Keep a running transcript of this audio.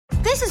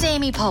This is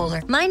Amy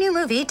Poehler. My new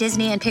movie,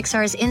 Disney and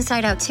Pixar's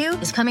Inside Out 2,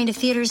 is coming to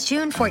theaters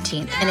June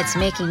 14th, and it's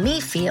making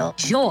me feel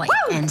joy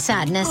and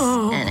sadness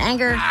and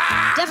anger,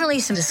 definitely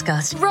some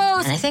disgust, and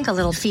I think a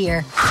little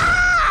fear.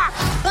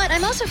 But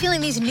I'm also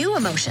feeling these new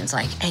emotions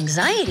like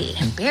anxiety,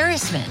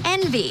 embarrassment,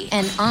 envy,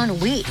 and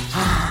ennui.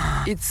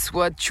 It's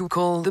what you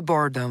call the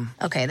boredom.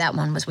 Okay, that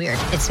one was weird.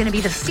 It's gonna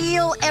be the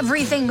feel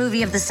everything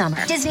movie of the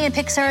summer. Disney and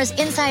Pixar's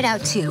Inside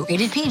Out 2,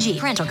 rated PG,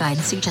 parental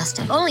guidance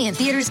suggested. Only in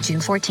theaters June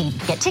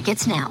 14th. Get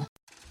tickets now.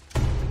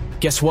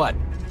 Guess what?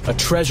 A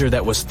treasure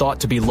that was thought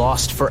to be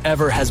lost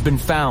forever has been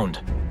found.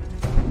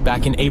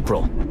 Back in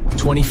April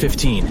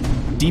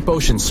 2015, Deep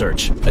Ocean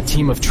Search, a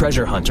team of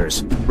treasure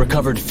hunters,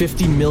 recovered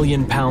 50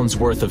 million pounds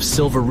worth of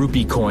silver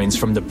rupee coins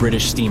from the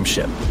British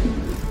steamship.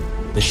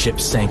 The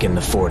ship sank in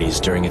the 40s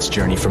during its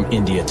journey from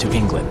India to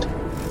England.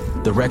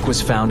 The wreck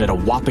was found at a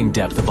whopping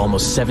depth of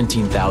almost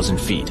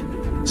 17,000 feet,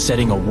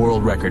 setting a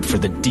world record for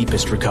the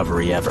deepest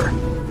recovery ever.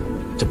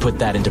 To put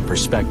that into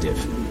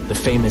perspective, the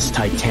famous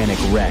Titanic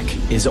wreck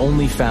is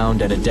only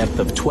found at a depth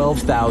of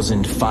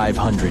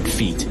 12,500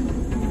 feet.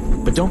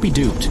 But don't be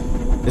duped.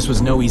 This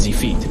was no easy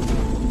feat.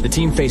 The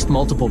team faced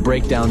multiple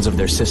breakdowns of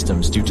their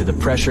systems due to the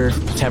pressure,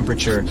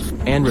 temperature,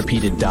 and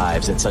repeated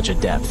dives at such a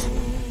depth.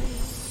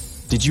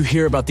 Did you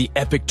hear about the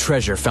epic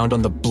treasure found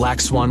on the Black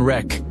Swan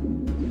wreck?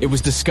 It was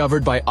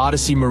discovered by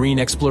Odyssey Marine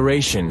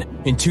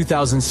Exploration in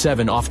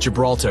 2007 off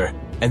Gibraltar,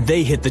 and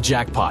they hit the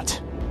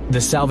jackpot. The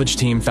salvage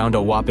team found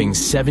a whopping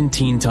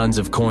 17 tons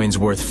of coins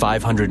worth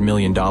 $500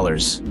 million.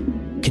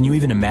 Can you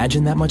even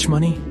imagine that much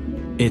money?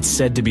 It's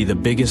said to be the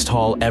biggest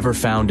haul ever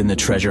found in the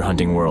treasure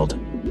hunting world.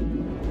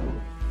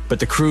 But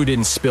the crew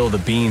didn't spill the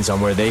beans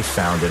on where they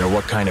found it or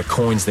what kind of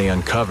coins they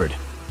uncovered.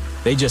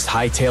 They just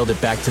hightailed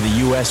it back to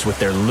the US with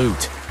their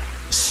loot.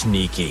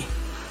 Sneaky.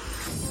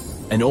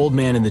 An old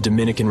man in the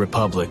Dominican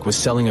Republic was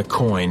selling a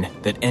coin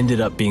that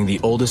ended up being the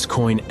oldest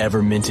coin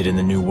ever minted in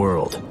the New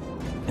World.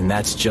 And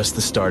that's just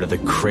the start of the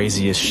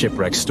craziest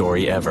shipwreck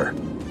story ever.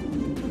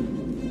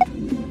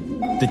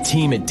 The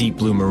team at Deep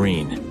Blue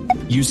Marine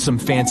used some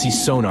fancy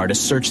sonar to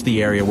search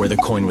the area where the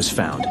coin was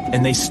found,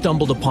 and they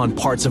stumbled upon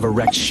parts of a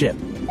wrecked ship.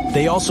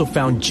 They also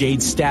found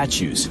jade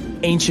statues,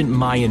 ancient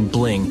Mayan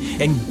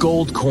bling, and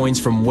gold coins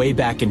from way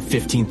back in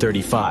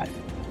 1535.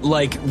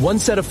 Like, one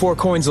set of 4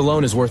 coins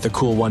alone is worth a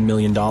cool $1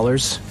 million.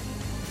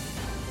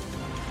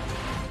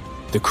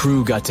 The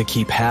crew got to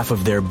keep half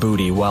of their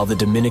booty while the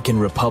Dominican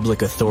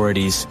Republic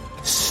authorities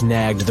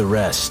snagged the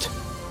rest.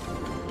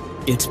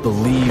 It's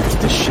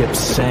believed the ship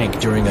sank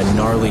during a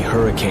gnarly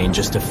hurricane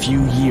just a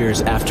few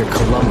years after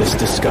Columbus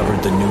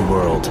discovered the New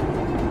World.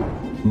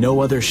 No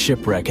other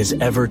shipwreck has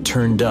ever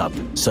turned up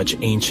such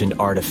ancient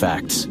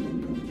artifacts.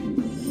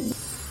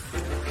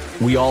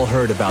 We all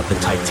heard about the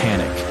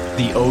Titanic,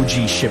 the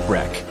OG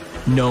shipwreck,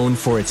 known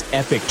for its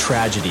epic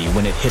tragedy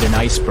when it hit an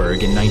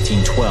iceberg in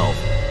 1912.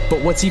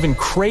 But what's even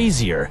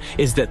crazier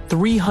is that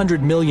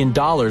 $300 million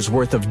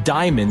worth of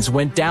diamonds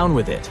went down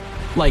with it.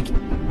 Like,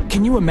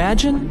 can you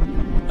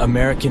imagine?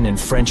 American and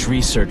French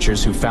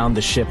researchers who found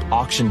the ship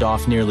auctioned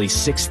off nearly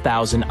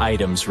 6,000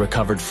 items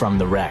recovered from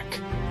the wreck.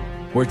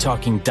 We're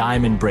talking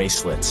diamond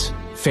bracelets,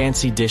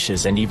 fancy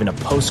dishes, and even a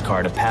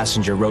postcard a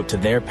passenger wrote to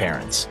their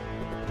parents.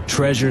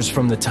 Treasures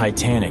from the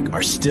Titanic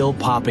are still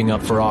popping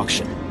up for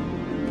auction.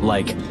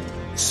 Like,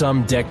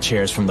 some deck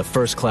chairs from the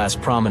first-class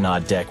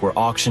promenade deck were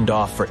auctioned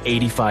off for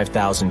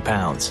 85,000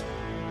 pounds.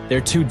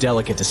 They're too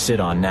delicate to sit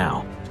on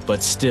now,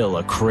 but still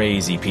a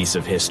crazy piece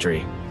of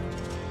history.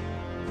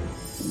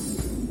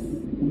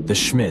 The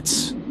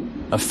Schmitz,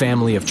 a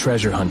family of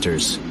treasure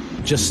hunters,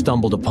 just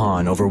stumbled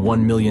upon over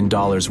 $1 million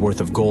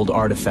worth of gold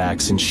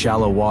artifacts in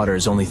shallow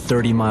waters only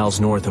 30 miles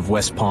north of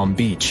West Palm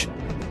Beach.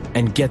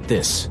 And get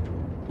this,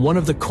 one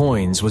of the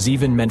coins was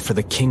even meant for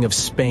the King of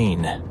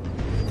Spain.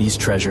 These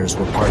treasures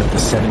were part of the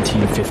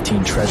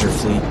 1715 treasure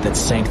fleet that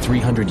sank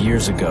 300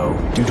 years ago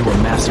due to a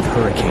massive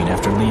hurricane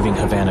after leaving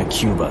Havana,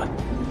 Cuba.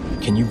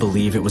 Can you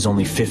believe it was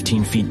only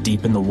 15 feet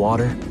deep in the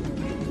water?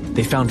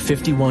 They found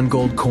 51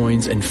 gold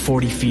coins and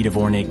 40 feet of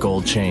ornate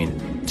gold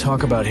chain.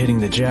 Talk about hitting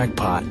the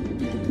jackpot.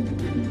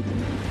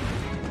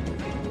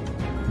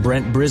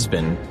 Brent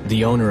Brisbane,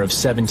 the owner of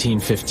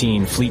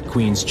 1715 Fleet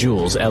Queen's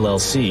Jewels,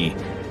 LLC,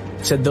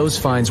 said those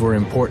finds were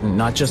important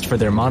not just for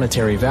their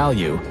monetary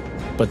value,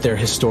 but their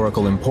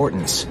historical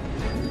importance.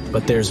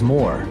 But there's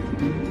more.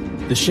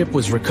 The ship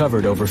was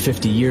recovered over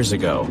 50 years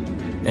ago,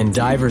 and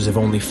divers have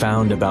only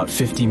found about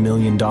 $50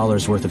 million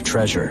worth of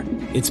treasure.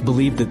 It's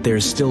believed that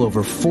there's still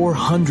over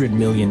 $400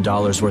 million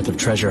worth of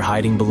treasure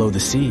hiding below the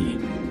sea.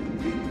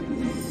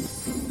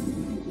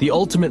 The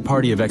ultimate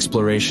party of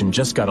exploration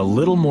just got a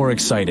little more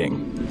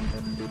exciting.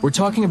 We're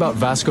talking about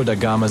Vasco da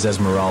Gama's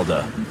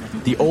Esmeralda,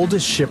 the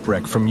oldest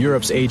shipwreck from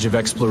Europe's age of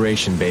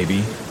exploration,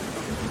 baby.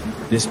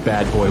 This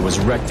bad boy was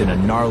wrecked in a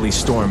gnarly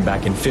storm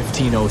back in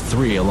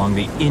 1503 along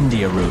the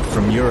India route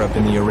from Europe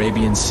in the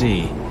Arabian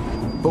Sea.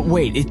 But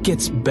wait, it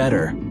gets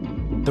better.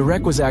 The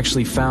wreck was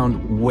actually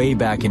found way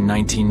back in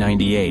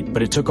 1998,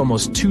 but it took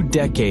almost 2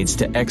 decades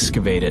to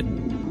excavate it.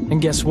 And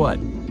guess what?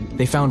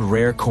 They found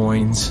rare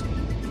coins,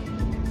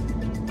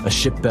 a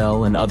ship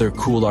bell, and other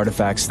cool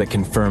artifacts that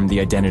confirm the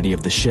identity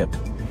of the ship.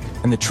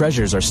 And the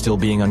treasures are still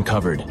being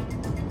uncovered.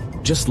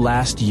 Just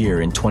last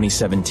year in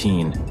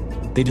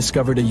 2017, they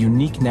discovered a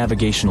unique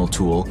navigational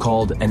tool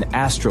called an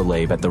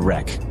astrolabe at the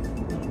wreck.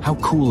 How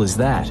cool is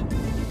that?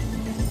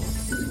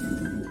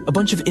 A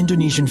bunch of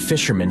Indonesian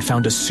fishermen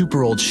found a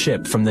super old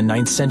ship from the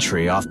 9th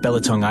century off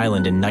Belitung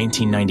Island in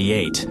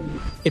 1998.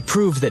 It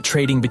proved that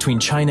trading between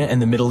China and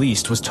the Middle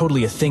East was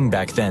totally a thing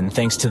back then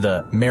thanks to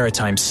the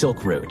Maritime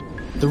Silk Route.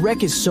 The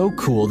wreck is so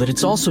cool that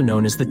it's also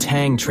known as the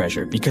Tang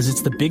Treasure because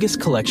it's the biggest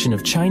collection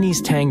of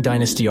Chinese Tang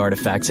Dynasty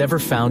artifacts ever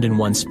found in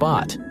one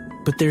spot.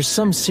 But there's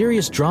some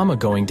serious drama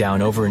going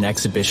down over an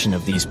exhibition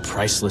of these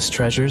priceless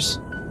treasures.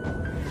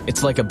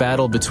 It's like a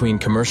battle between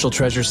commercial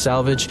treasure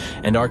salvage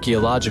and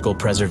archaeological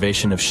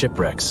preservation of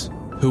shipwrecks.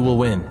 Who will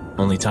win?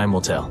 Only time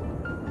will tell.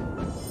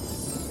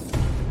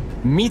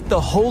 Meet the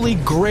holy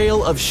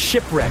grail of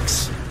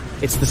shipwrecks.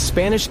 It's the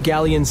Spanish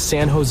galleon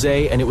San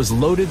Jose, and it was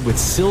loaded with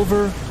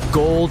silver,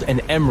 gold,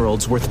 and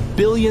emeralds worth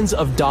billions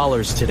of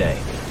dollars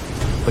today.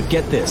 But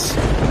get this,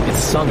 it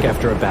sunk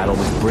after a battle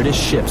with British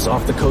ships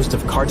off the coast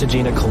of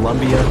Cartagena,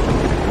 Colombia,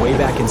 way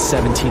back in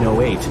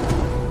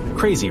 1708.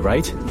 Crazy,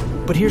 right?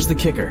 But here's the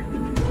kicker.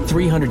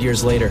 300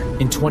 years later,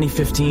 in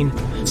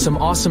 2015, some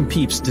awesome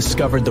peeps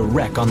discovered the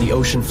wreck on the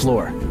ocean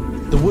floor.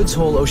 The Woods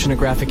Hole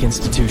Oceanographic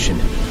Institution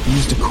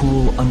used a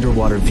cool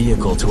underwater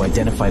vehicle to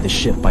identify the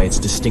ship by its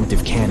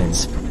distinctive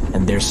cannons,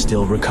 and they're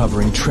still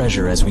recovering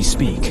treasure as we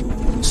speak.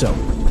 So,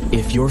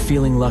 if you're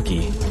feeling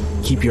lucky,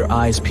 keep your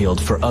eyes peeled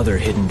for other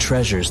hidden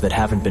treasures that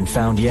haven't been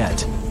found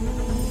yet.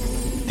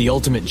 The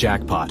ultimate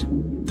jackpot,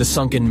 the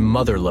sunken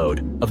mother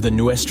lode of the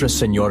Nuestra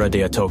Senora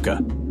de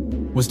Atocha,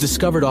 was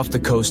discovered off the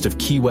coast of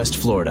Key West,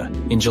 Florida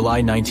in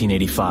July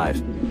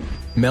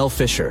 1985. Mel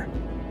Fisher,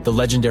 the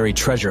legendary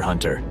treasure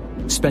hunter,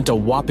 spent a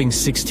whopping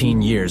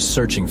 16 years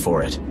searching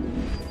for it.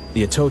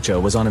 The Atocha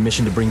was on a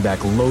mission to bring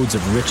back loads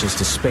of riches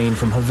to Spain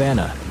from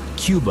Havana,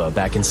 Cuba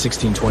back in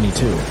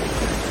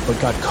 1622, but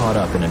got caught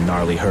up in a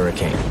gnarly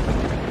hurricane.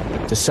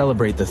 To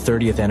celebrate the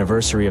 30th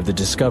anniversary of the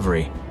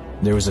discovery,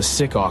 there was a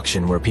sick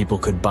auction where people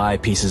could buy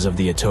pieces of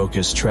the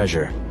Atocha's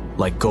treasure,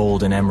 like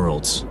gold and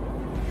emeralds.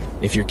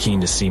 If you're keen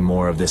to see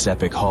more of this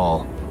epic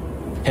haul,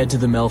 head to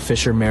the Mel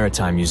Fisher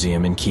Maritime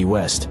Museum in Key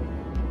West.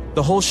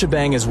 The whole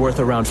shebang is worth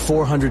around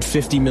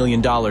 $450 million,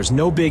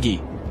 no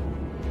biggie.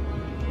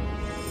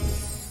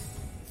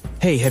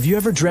 Hey, have you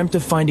ever dreamt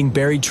of finding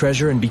buried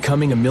treasure and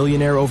becoming a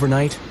millionaire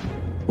overnight?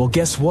 Well,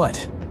 guess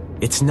what?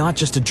 It's not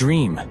just a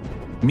dream.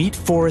 Meet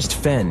Forrest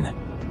Fenn,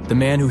 the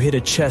man who hid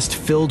a chest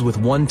filled with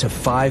 $1 to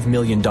 $5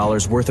 million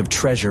worth of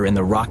treasure in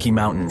the Rocky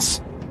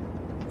Mountains.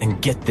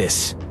 And get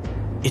this,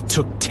 it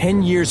took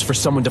 10 years for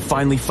someone to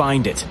finally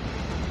find it.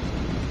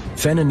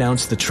 Fenn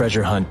announced the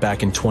treasure hunt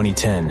back in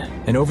 2010,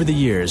 and over the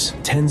years,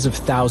 tens of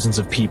thousands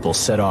of people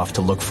set off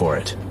to look for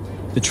it.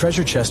 The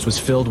treasure chest was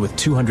filled with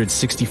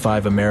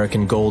 265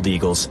 American gold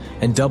eagles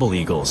and double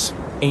eagles,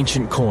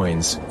 ancient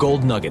coins,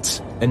 gold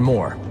nuggets, and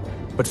more.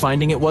 But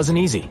finding it wasn't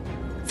easy.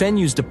 Fenn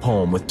used a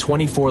poem with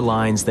 24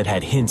 lines that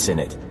had hints in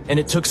it, and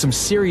it took some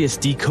serious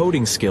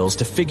decoding skills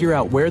to figure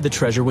out where the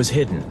treasure was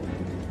hidden.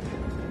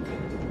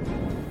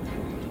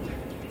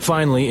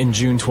 Finally, in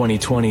June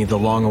 2020, the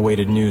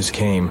long-awaited news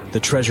came. The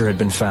treasure had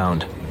been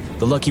found.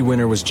 The lucky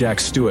winner was Jack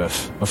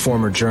Stueff, a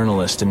former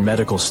journalist and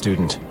medical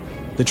student.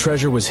 The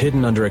treasure was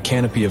hidden under a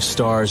canopy of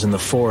stars in the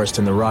forest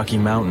in the Rocky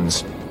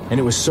Mountains, and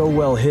it was so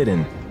well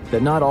hidden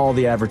that not all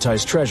the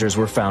advertised treasures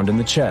were found in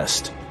the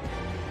chest.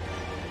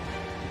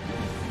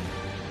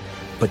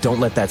 But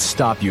don't let that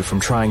stop you from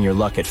trying your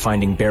luck at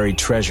finding buried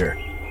treasure.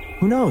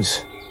 Who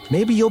knows?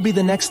 Maybe you'll be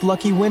the next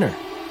lucky winner.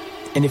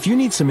 And if you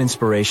need some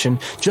inspiration,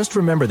 just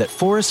remember that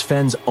Forrest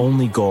Fenn's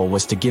only goal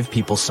was to give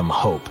people some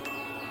hope.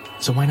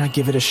 So why not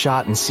give it a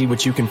shot and see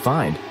what you can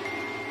find?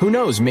 Who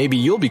knows, maybe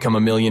you'll become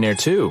a millionaire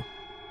too.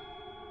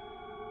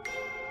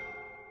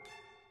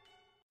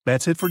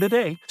 That's it for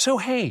today. So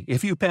hey,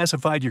 if you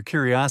pacified your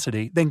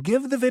curiosity, then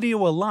give the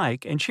video a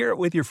like and share it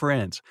with your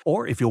friends.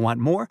 Or if you want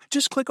more,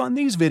 just click on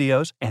these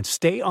videos and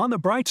stay on the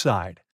bright side.